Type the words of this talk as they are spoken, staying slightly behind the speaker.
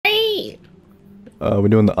We're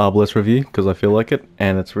doing the Arbalest review because I feel like it,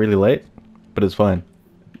 and it's really late, but it's fine.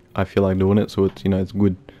 I feel like doing it, so it's, you know, it's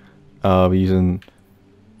good. We're using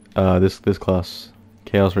this class,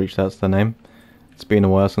 Chaos Reach. That's the name. It's been a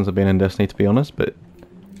while since I've been in Destiny, to be honest, but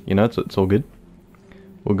you know, it's all good.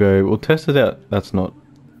 We'll test it out. That's not.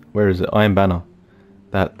 Where is it? Iron Banner.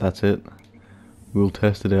 That's it. We'll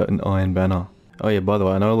test it out in Iron Banner. Oh yeah, by the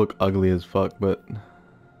way, I know I look ugly as fuck, but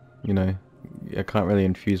you know, I can't really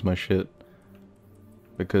infuse my shit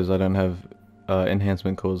because I don't have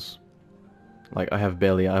enhancement cores. Like I have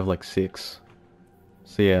like 6.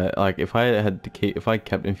 So yeah, like if I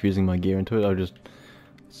kept infusing my gear into it,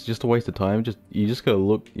 it's just a waste of time. You just gotta,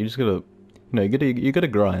 you know, you gotta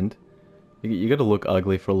grind. You gotta look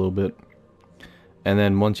ugly for a little bit, and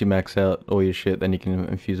then once you max out all your shit, then you can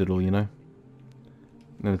infuse it all, you know.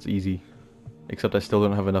 And it's easy. Except I still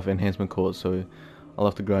don't have enough enhancement cores, so I'll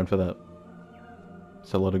have to grind for that.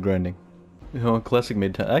 It's a lot of grinding. Oh, classic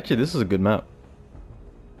mid-town. Actually, this is a good map.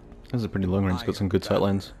 This is a pretty long range. It's got some good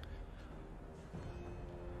sightlines.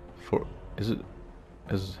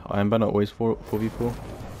 Is Iron Banner always 4v4?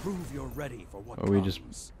 Prove you're ready for what or are we just...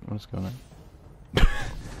 What's going on?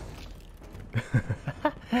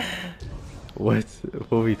 What?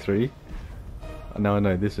 4v3? No,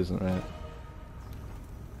 no, this isn't right.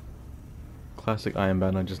 Classic Iron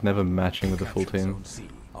Banner, just never matching with the full team. Zone C.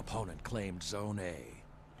 Opponent claimed Zone A.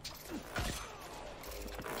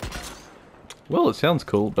 Well, it sounds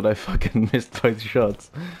cool, but I fucking missed both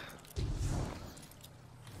shots.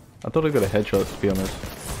 I thought I got a headshot, to be honest.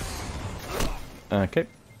 Okay.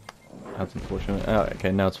 That's unfortunate. Oh,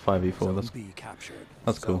 okay, now it's 5v4.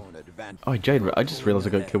 That's cool. Oh, I just realized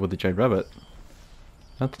I got killed with the Jade Rabbit.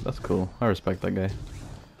 That's cool. I respect that guy.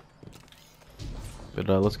 But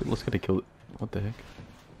let's get a kill. What the heck?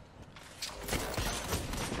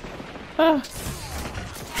 Ah!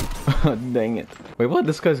 Dang it! Wait, what?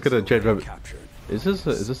 This guy's got a Jade Rabbit. Is this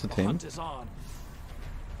a team? How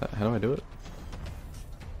do I do it?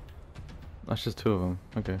 That's just 2 of them.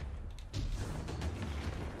 Okay.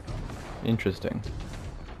 Interesting.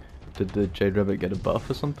 Did the Jade Rabbit get a buff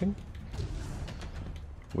or something?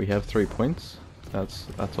 We have 3 points. That's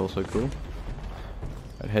also cool.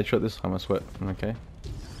 Right, headshot this time, I swear. Okay.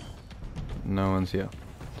 No one's here.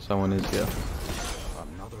 Someone is here.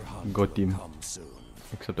 Got him.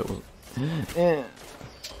 Except it was.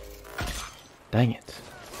 Dang it.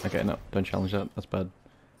 Okay, no, don't challenge that. That's bad.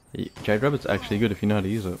 Jade Rabbit's actually good if you know how to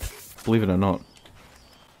use it. Believe it or not.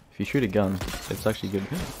 If you shoot a gun, it's actually good.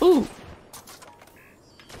 Ooh!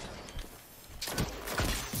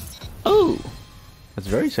 Ooh! That's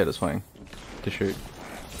very satisfying to shoot.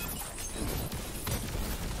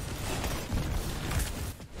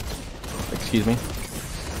 Excuse me.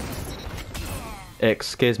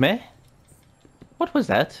 Excuse me? What was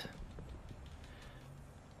that?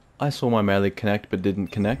 I saw my melee connect but didn't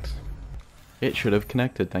connect. It should have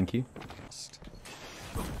connected, thank you.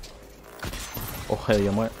 Oh hey,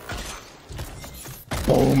 I might.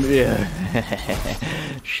 Boom, yeah.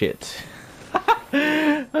 Shit.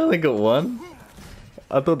 I only got 1.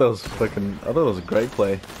 I thought that was a great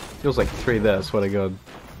play. It was like 3 there, I swear to god.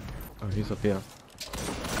 Oh, he's up here.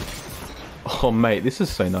 Oh mate, this is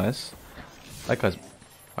so nice. That guy's...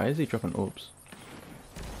 Why is he dropping orbs?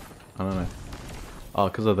 I don't know. Oh,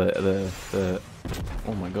 because of the...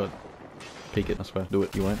 Oh my god. Peek it, I swear. Do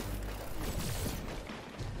it, you won't.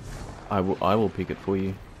 I will peek it for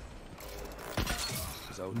you.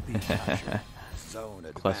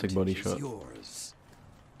 Classic body shot.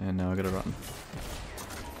 And now I gotta run.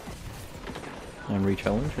 And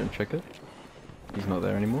re-challenge and check it. He's not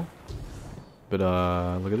there anymore. But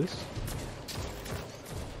look at this.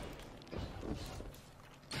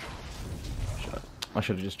 I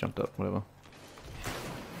should have just jumped up, whatever.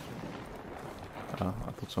 I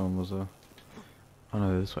thought someone was oh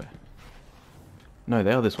no, they're this way. No,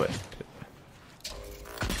 they are this way.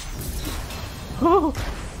 Oh!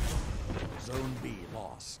 Zone B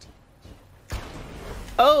lost.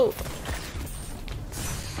 Oh!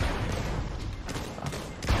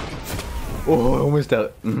 Oh, almost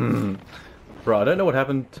out. Bro, I don't know what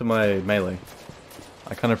happened to my melee.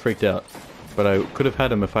 I kind of freaked out. But I could have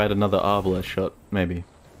had him if I had another Arbalest shot, maybe.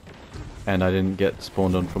 And I didn't get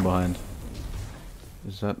spawned on from behind.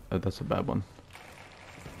 Is that... Oh, that's a bad one.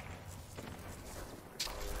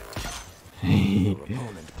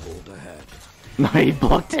 No, he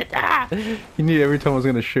blocked it! Ah! He knew every time I was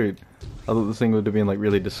going to shoot. I thought this thing would have been like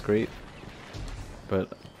really discreet.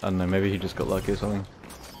 But, I don't know, maybe he just got lucky or something.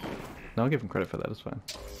 No, I'll give him credit for that, it's fine.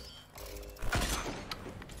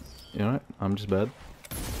 You know what? I'm just bad.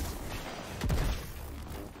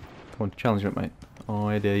 Come on, challenge it, mate. Oh,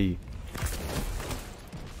 I dare you.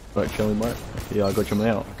 Right, Shelly, mate? Yeah, I got your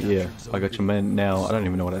man. Yeah, I got your man now. I don't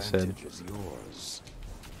even know what I said.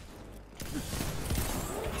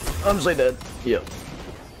 I'm so dead. Yep.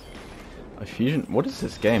 A fusion? What is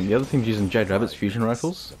this game? The other thing's using Jade Rabbit's fusion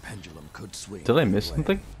rifles? Did I miss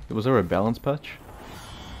something? Was there a balance patch?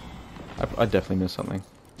 I definitely missed something.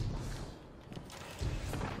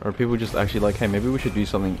 Or are people just actually like, hey, maybe we should do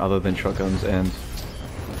something other than shotguns and...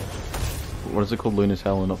 What is it called? Luna's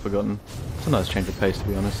Hell and Not Forgotten? It's a nice change of pace, to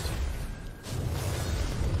be honest.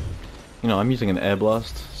 You know, I'm using an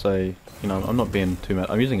AirBlast, so, you know, I'm not being too mad.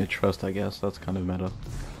 I'm using a Trust, I guess. That's kind of meta.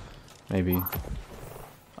 Maybe.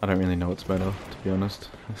 I don't really know what's better, to be honest.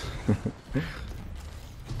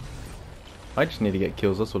 I just need to get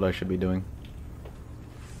kills, that's what I should be doing.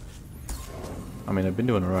 I mean, I've been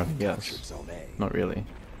doing alright, I guess. Not really.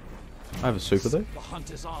 I have a super though.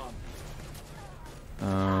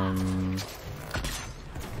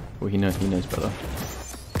 Well, he knows better.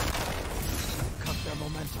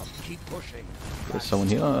 There's someone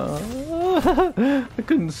here. I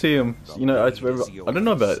couldn't see him. You know, I don't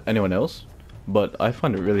know about anyone else, but I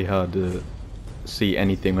find it really hard to see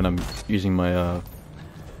anything when I'm using my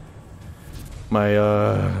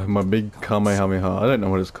my big Kamehameha. I don't know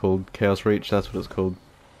what it's called. Chaos Reach, that's what it's called.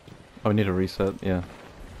 Oh, I need a reset, yeah.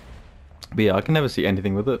 But yeah, I can never see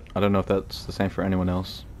anything with it. I don't know if that's the same for anyone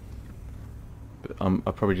else. But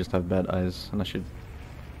I probably just have bad eyes, and I should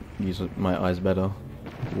use my eyes better.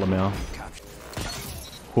 Lamau.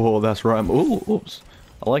 Whoa, that's right. Ooh, oops.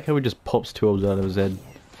 I like how he just pops 2 orbs out of his head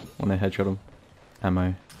when I headshot him.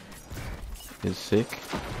 Ammo is sick.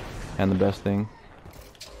 And the best thing.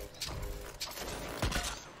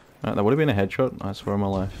 That would have been a headshot, I swear on my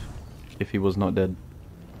life. If he was not dead.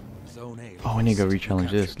 Oh, I need to go re-challenge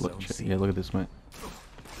this. Look, yeah, look at this, mate.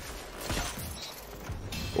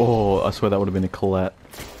 Oh, I swear that would have been a collat.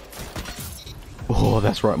 Oh,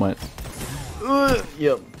 that's right, mate.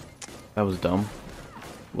 Yep. That was dumb.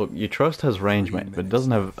 Look, your Trust has range, mate, but it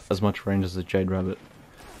doesn't have as much range as the Jade Rabbit.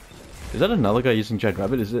 Is that another guy using Jade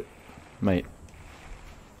Rabbit? Is it, mate?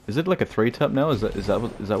 Is it like a 3-tap now? Is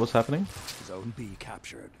that what's happening? Zone B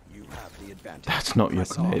captured. You have the advantage. That's not your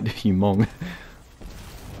grenade, you mong.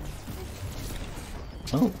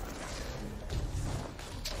 Oh.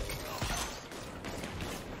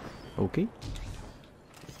 Okay.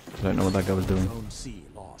 I don't know what that guy was doing. Zone C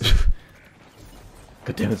lost.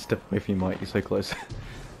 God damn it, step away from your mic, you're so close.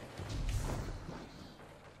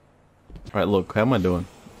 Right, look, how am I doing?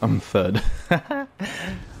 I'm 3rd.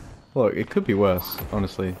 Look, it could be worse,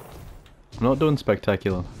 honestly. I'm not doing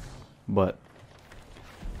spectacular, but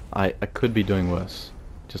I could be doing worse.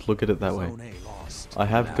 Just look at it that way. I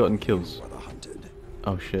have gotten kills.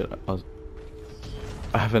 Oh shit,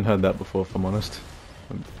 I haven't heard that before, if I'm honest.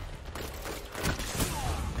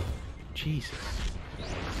 Jesus.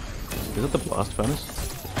 Is that the blast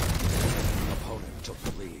furnace? Opponent took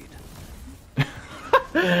the lead.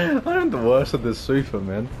 I'm the worst at this super,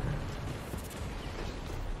 man.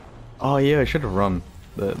 Oh yeah, I should have run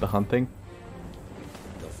the hunt thing.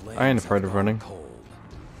 I ain't afraid of running.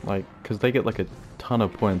 Like, cause they get like a ton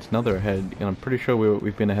of points. Now they're ahead, and I'm pretty sure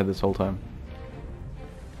we've been ahead this whole time.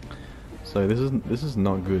 So this is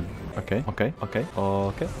not good. Okay.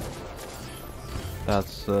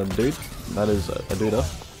 That's a dude. That is a dude up.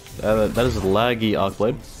 That is a laggy arc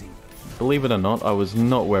blade. Believe it or not, I was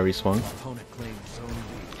not where he swung.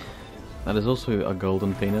 That is also a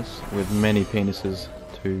golden penis with many penises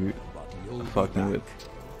to fuck me with.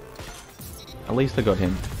 At least I got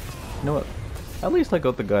him. You know what? At least I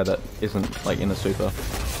got the guy that isn't like in a super.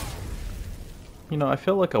 You know, I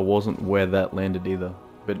felt like I wasn't where that landed either.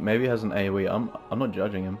 But maybe it has an AoE. I'm not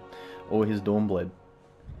judging him or his Dawnblade.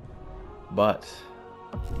 But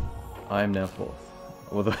I am now 4th.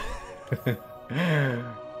 Although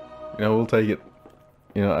you know, we'll take it.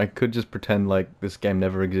 You know, I could just pretend like this game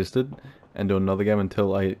never existed and do another game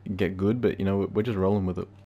until I get good, but you know, we're just rolling with it.